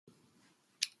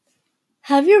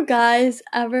Have you guys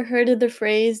ever heard of the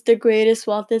phrase, the greatest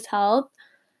wealth is health?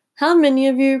 How many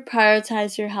of you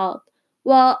prioritize your health?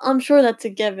 Well, I'm sure that's a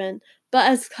given, but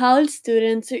as college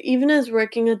students or even as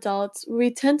working adults,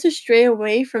 we tend to stray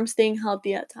away from staying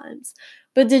healthy at times.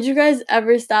 But did you guys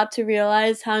ever stop to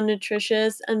realize how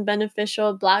nutritious and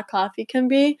beneficial black coffee can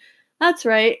be? That's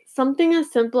right, something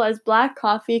as simple as black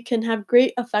coffee can have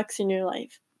great effects in your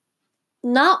life.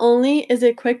 Not only is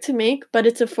it quick to make, but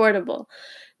it's affordable.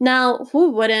 Now,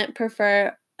 who wouldn't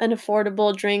prefer an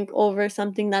affordable drink over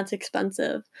something that's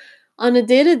expensive? On a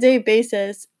day to day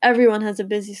basis, everyone has a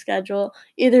busy schedule,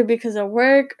 either because of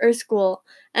work or school,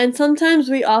 and sometimes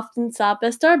we often stop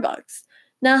at Starbucks.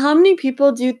 Now, how many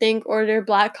people do you think order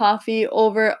black coffee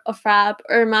over a frap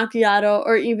or a macchiato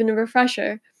or even a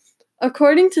refresher?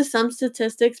 According to some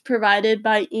statistics provided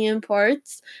by Ian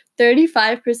Ports,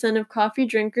 35% of coffee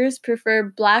drinkers prefer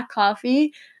black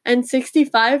coffee and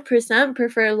 65%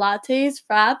 prefer lattes,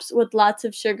 fraps with lots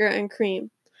of sugar and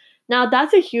cream. Now,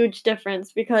 that's a huge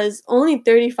difference because only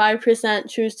 35%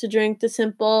 choose to drink the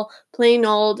simple, plain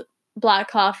old black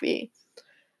coffee.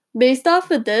 Based off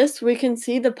of this, we can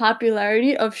see the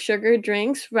popularity of sugar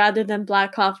drinks rather than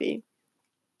black coffee.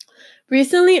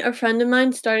 Recently, a friend of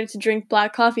mine started to drink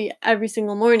black coffee every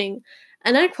single morning,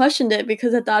 and I questioned it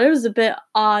because I thought it was a bit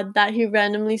odd that he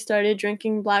randomly started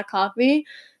drinking black coffee.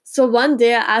 So one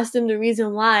day I asked him the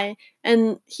reason why,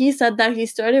 and he said that he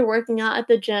started working out at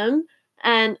the gym.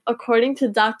 And according to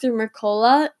Dr.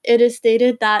 Mercola, it is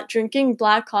stated that drinking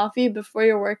black coffee before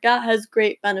your workout has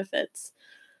great benefits.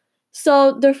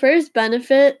 So, the first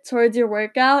benefit towards your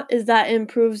workout is that it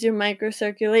improves your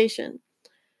microcirculation.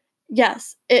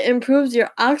 Yes, it improves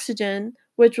your oxygen,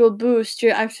 which will boost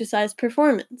your exercise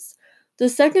performance. The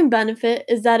second benefit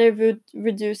is that it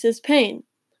reduces pain.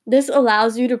 This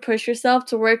allows you to push yourself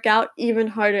to work out even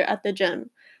harder at the gym.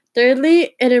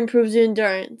 Thirdly, it improves your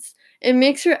endurance. It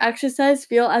makes your exercise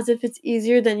feel as if it's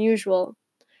easier than usual.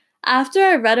 After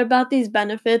I read about these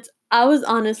benefits, I was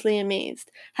honestly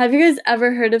amazed. Have you guys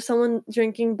ever heard of someone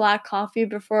drinking black coffee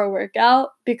before a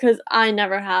workout? Because I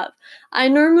never have. I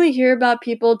normally hear about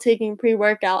people taking pre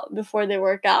workout before they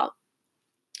work out.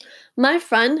 My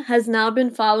friend has now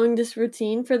been following this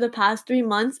routine for the past 3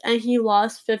 months and he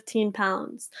lost 15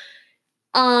 pounds.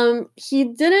 He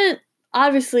didn't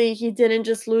obviously he didn't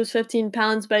just lose 15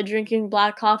 pounds by drinking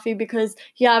black coffee because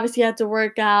he obviously had to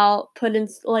work out, put in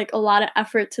like a lot of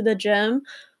effort to the gym,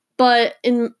 but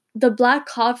in the black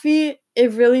coffee,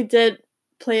 it really did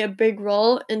play a big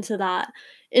role into that.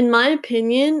 In my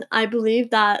opinion, I believe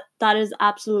that that is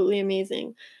absolutely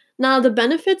amazing. Now, the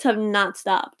benefits have not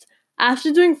stopped.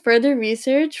 After doing further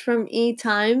research from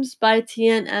E-Times by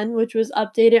TNN, which was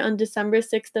updated on December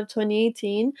 6th of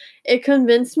 2018, it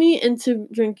convinced me into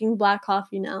drinking black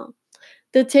coffee now.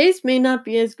 The taste may not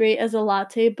be as great as a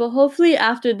latte, but hopefully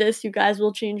after this you guys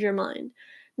will change your mind.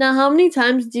 Now, how many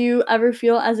times do you ever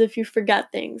feel as if you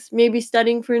forget things? Maybe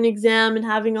studying for an exam and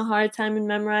having a hard time in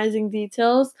memorizing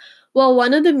details? Well,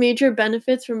 one of the major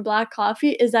benefits from black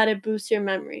coffee is that it boosts your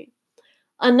memory.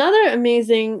 Another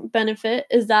amazing benefit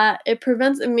is that it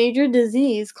prevents a major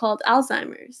disease called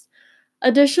Alzheimer's.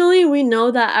 Additionally, we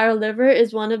know that our liver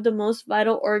is one of the most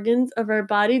vital organs of our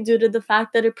body due to the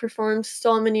fact that it performs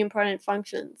so many important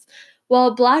functions.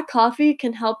 While black coffee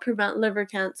can help prevent liver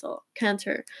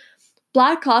cancer.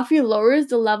 Black coffee lowers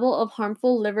the level of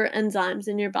harmful liver enzymes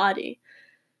in your body.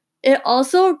 It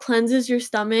also cleanses your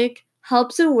stomach,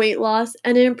 helps in weight loss,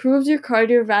 and it improves your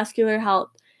cardiovascular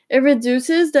health. It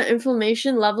reduces the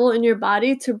inflammation level in your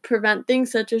body to prevent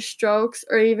things such as strokes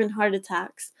or even heart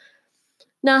attacks.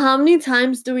 Now, how many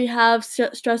times do we have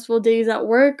stressful days at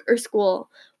work or school?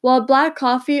 Well, black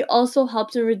coffee also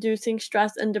helps in reducing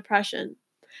stress and depression.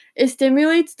 It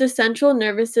stimulates the central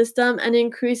nervous system and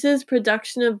increases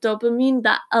production of dopamine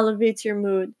that elevates your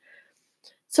mood.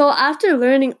 So, after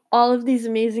learning all of these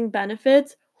amazing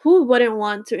benefits, who wouldn't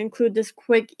want to include this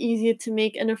quick, easy to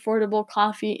make, and affordable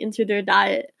coffee into their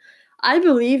diet? I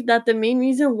believe that the main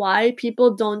reason why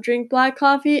people don't drink black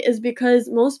coffee is because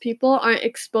most people aren't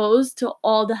exposed to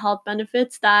all the health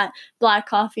benefits that black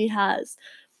coffee has.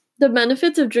 The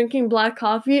benefits of drinking black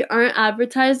coffee aren't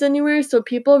advertised anywhere, so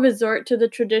people resort to the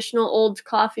traditional old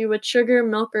coffee with sugar,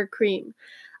 milk, or cream.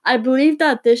 I believe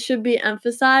that this should be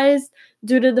emphasized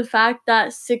due to the fact that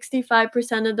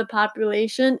 65% of the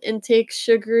population intakes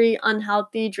sugary,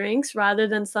 unhealthy drinks rather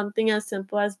than something as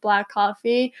simple as black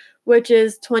coffee, which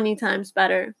is 20 times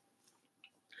better.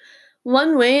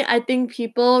 One way I think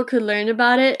people could learn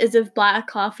about it is if black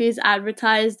coffee is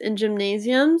advertised in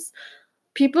gymnasiums.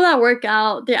 People that work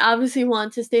out, they obviously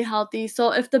want to stay healthy.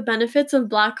 So if the benefits of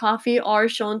black coffee are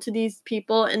shown to these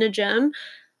people in a gym,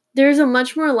 there's a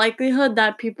much more likelihood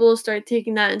that people will start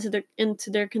taking that into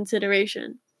their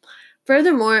consideration.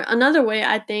 Furthermore, another way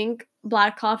I think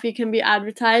black coffee can be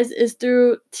advertised is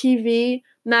through TV,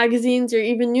 magazines, or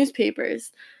even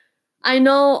newspapers. I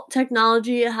know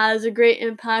technology has a great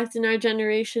impact in our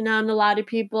generation now, and a lot of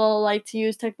people like to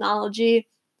use technology,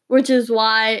 which is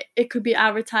why it could be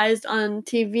advertised on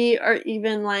TV or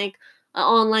even like an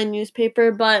online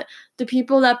newspaper. But the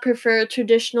people that prefer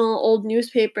traditional old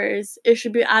newspapers, it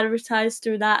should be advertised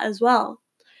through that as well.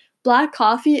 Black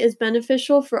coffee is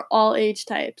beneficial for all age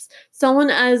types.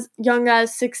 Someone as young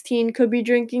as 16 could be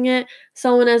drinking it,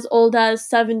 someone as old as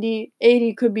 70,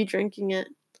 80 could be drinking it.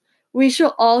 We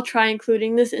should all try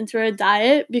including this into our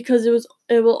diet because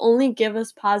it will only give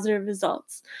us positive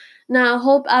results. Now, I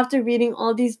hope after reading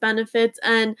all these benefits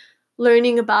and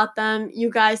learning about them, you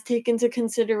guys take into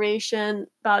consideration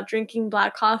about drinking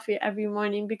black coffee every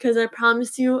morning because I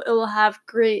promise you it will have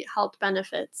great health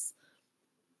benefits.